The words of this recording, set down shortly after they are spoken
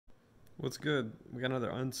What's good? We got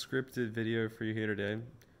another unscripted video for you here today.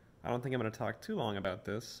 I don't think I'm going to talk too long about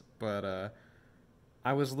this, but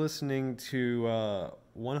I was listening to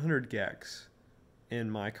 100 gecs in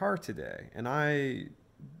my car today, and I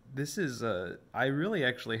really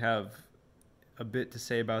actually have a bit to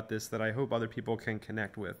say about this that I hope other people can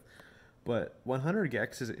connect with. But 100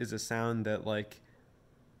 gecs is a sound that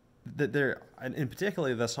and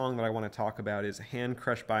particularly the song that I want to talk about is Hand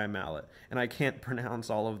Crushed by a Mallet. And I can't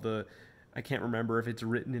pronounce I can't remember if it's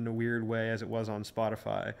written in a weird way as it was on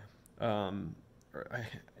Spotify. Or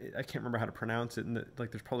I can't remember how to pronounce it. And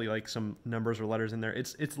there's probably like some numbers or letters in there.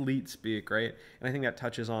 It's leet speak, right? And I think that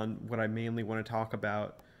touches on what I mainly want to talk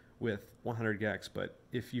about with 100 gecs. But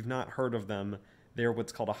if you've not heard of them, they're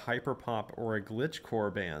what's called a hyperpop or a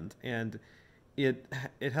glitchcore band. And it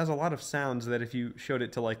has a lot of sounds that if you showed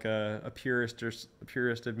it to like a purist or a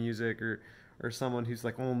purist of music or someone who's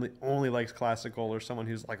like only likes classical, or someone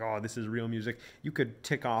who's like, oh, this is real music, you could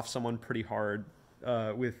tick off someone pretty hard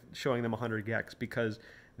with showing them 100 gecs, because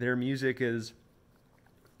their music is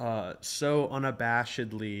so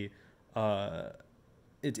unabashedly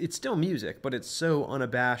it's still music, but it's so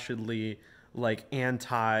unabashedly like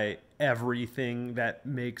anti everything that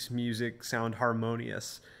makes music sound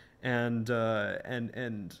harmonious and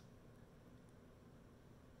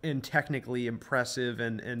technically impressive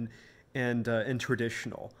and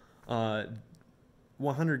traditional.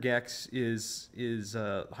 100 gecs is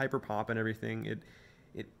hyper pop and everything.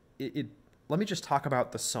 It let me just talk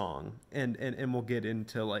about the song, and we'll get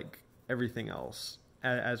into like everything else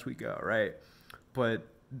as we go, right? But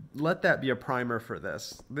let that be a primer for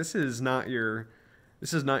this. This is not your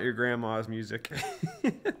grandma's music.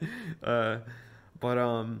 But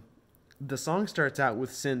the song starts out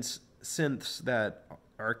with synths that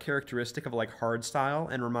are characteristic of like hard style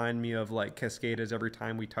and remind me of like Cascadas every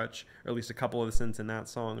time we touch, or at least a couple of the synths in that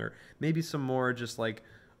song, or maybe some more just like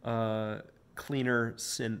cleaner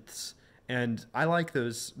synths. And I like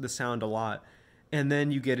the sound a lot. And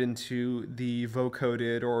then you get into the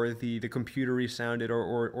vocoded or the computery sounded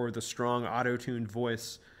or the strong auto-tuned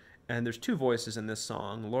voice. And there's two voices in this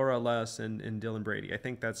song, Laura Les and Dylan Brady. I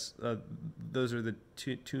think those are the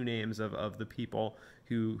two names of the people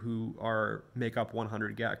who make up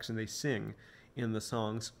 100 gecs, and they sing in the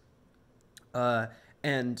songs.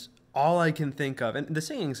 And all I can think of, and the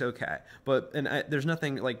singing's okay, but there's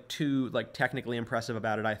nothing like too like technically impressive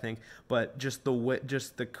about it, I think. But just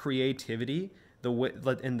the creativity,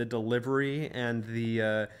 and the delivery, and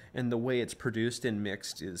the way it's produced and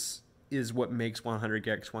mixed is what makes 100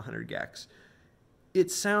 gecs 100 gecs.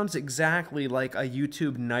 It sounds exactly like a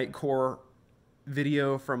YouTube Nightcore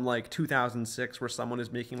video from like 2006 where someone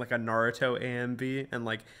is making like a Naruto AMV and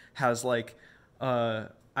like has like I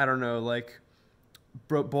don't know, like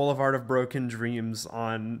Boulevard of Broken Dreams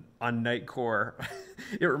on Nightcore.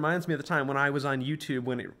 It reminds me of the time when I was on YouTube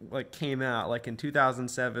when it like came out like in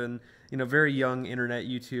 2007, very young internet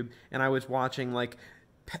YouTube, and I was watching like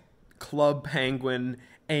Club Penguin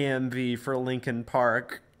AMV for Linkin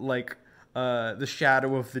Park, like The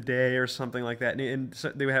Shadow of the Day or something like that, and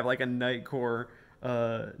so they would have like a nightcore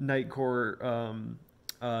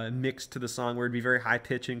mix to the song where it'd be very high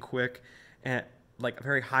pitched and quick, and like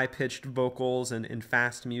very high pitched vocals and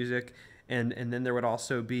fast music, and then there would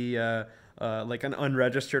also be like an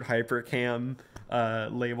unregistered hypercam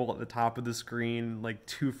label at the top of the screen, like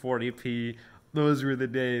 240p. Those were the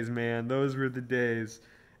days, man. Those were the days.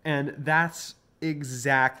 And that's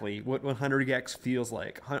exactly what 100 gecs feels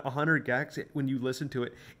like. 100 gecs, when you listen to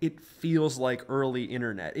it, it feels like early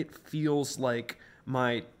internet. It feels like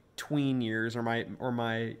my tween years or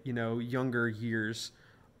my younger years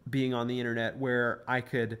being on the internet, where I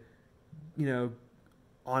could, on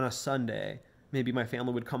a Sunday, maybe my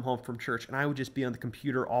family would come home from church and I would just be on the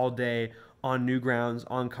computer all day on Newgrounds,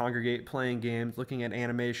 on Congregate, playing games, looking at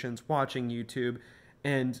animations, watching YouTube,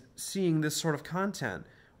 and seeing this sort of content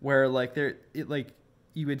where like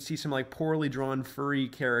you would see some like poorly drawn furry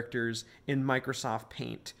characters in Microsoft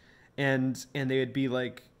Paint, and they would be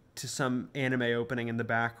like to some anime opening in the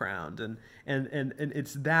background, and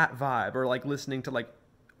it's that vibe. Or like listening to like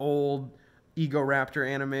old Ego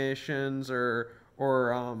Raptor animations, or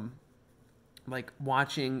like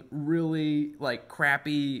watching really like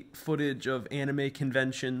crappy footage of anime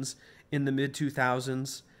conventions in the mid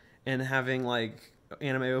 2000s and having like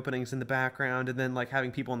anime openings in the background, and then like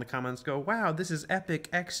having people in the comments go, wow, this is epic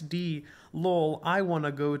XD, lol, I want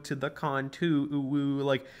to go to the con too, ooh woo.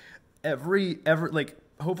 Like every like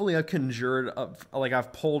hopefully I've conjured of, like,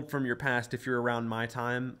 I've pulled from your past if you're around my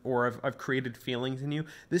time, or I've created feelings in you.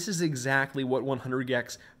 This is exactly what 100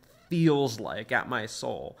 gecs feels like at my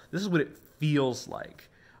soul. This is what it feels like.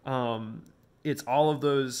 It's all of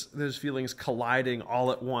those feelings colliding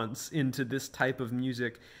all at once into this type of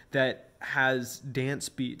music that has dance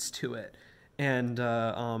beats to it, and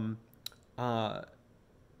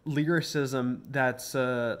lyricism that's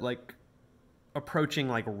like approaching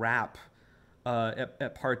like rap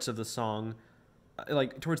at parts of the song,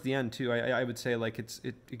 like towards the end too. I would say like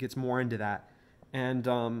it gets more into that, and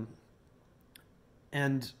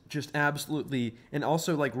just absolutely, and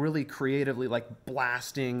also like really creatively like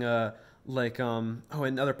blasting in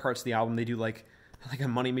other parts of the album they do like a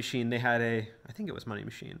Money Machine. They had I think it was Money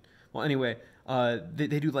Machine. Well, anyway, they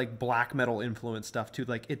do like black metal influence stuff too.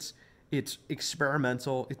 Like it's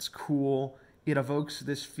experimental, it's cool. It evokes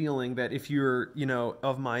this feeling that if you're,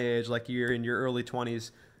 of my age, like you're in your early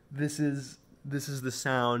 20s, this is the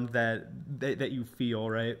sound that you feel,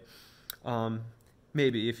 right?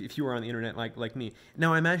 Maybe if you were on the internet like me.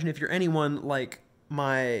 Now, I imagine if you're anyone like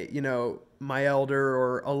my elder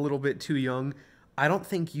or a little bit too young, I don't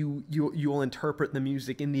think you'll interpret the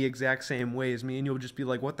music in the exact same way as me, and you'll just be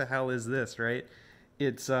like, what the hell is this, right?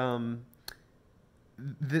 It's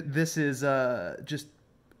this is just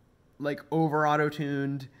like over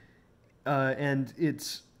auto-tuned, and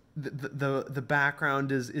it's the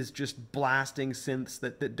background is just blasting synths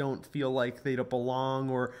that don't feel like they don't belong,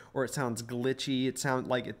 or it sounds glitchy. It sounds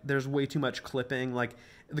like there's way too much clipping. Like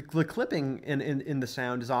the clipping in the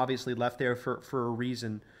sound is obviously left there for a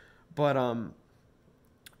reason, but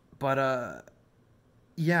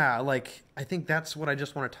yeah, like I think that's what I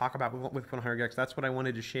just want to talk about with 100 Gex. That's what I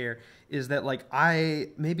wanted to share, is that like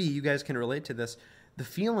maybe you guys can relate to this. The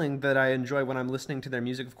feeling that I enjoy when I'm listening to their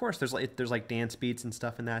music, of course, there's like dance beats and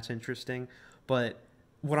stuff, and that's interesting. But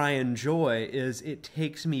what I enjoy is it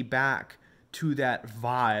takes me back to that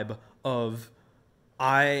vibe of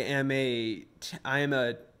I am a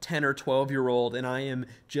 10 or 12-year-old, and I am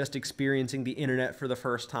just experiencing the internet for the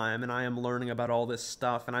first time, and I am learning about all this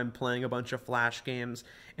stuff, and I'm playing a bunch of Flash games,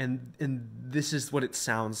 and this is what it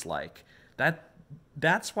sounds like.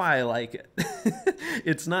 That's why I like it.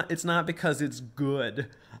 It's not because it's good.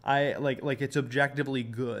 I like it's objectively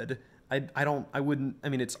good. I wouldn't, I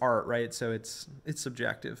mean, it's art, right? So it's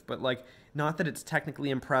subjective, but like, not that it's technically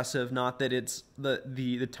impressive, not that it's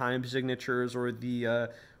the time signatures or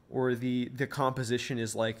the composition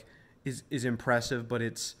is impressive, but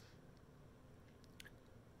it's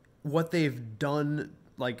what they've done,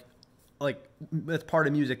 like that's part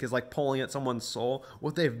of music, is like pulling at someone's soul.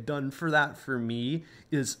 What they've done for me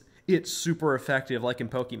is it's super effective. Like in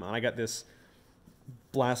Pokemon, I got this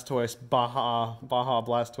Blastoise Baja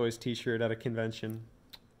Blastoise T-shirt at a convention,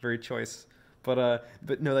 very choice. But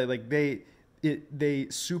no, they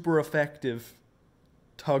super effective,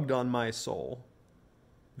 tugged on my soul.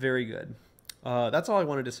 Very good. That's all I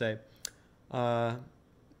wanted to say.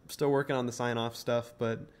 Still working on the sign-off stuff,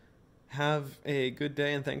 but have a good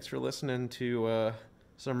day, and thanks for listening to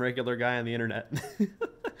some regular guy on the internet.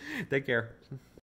 Take care.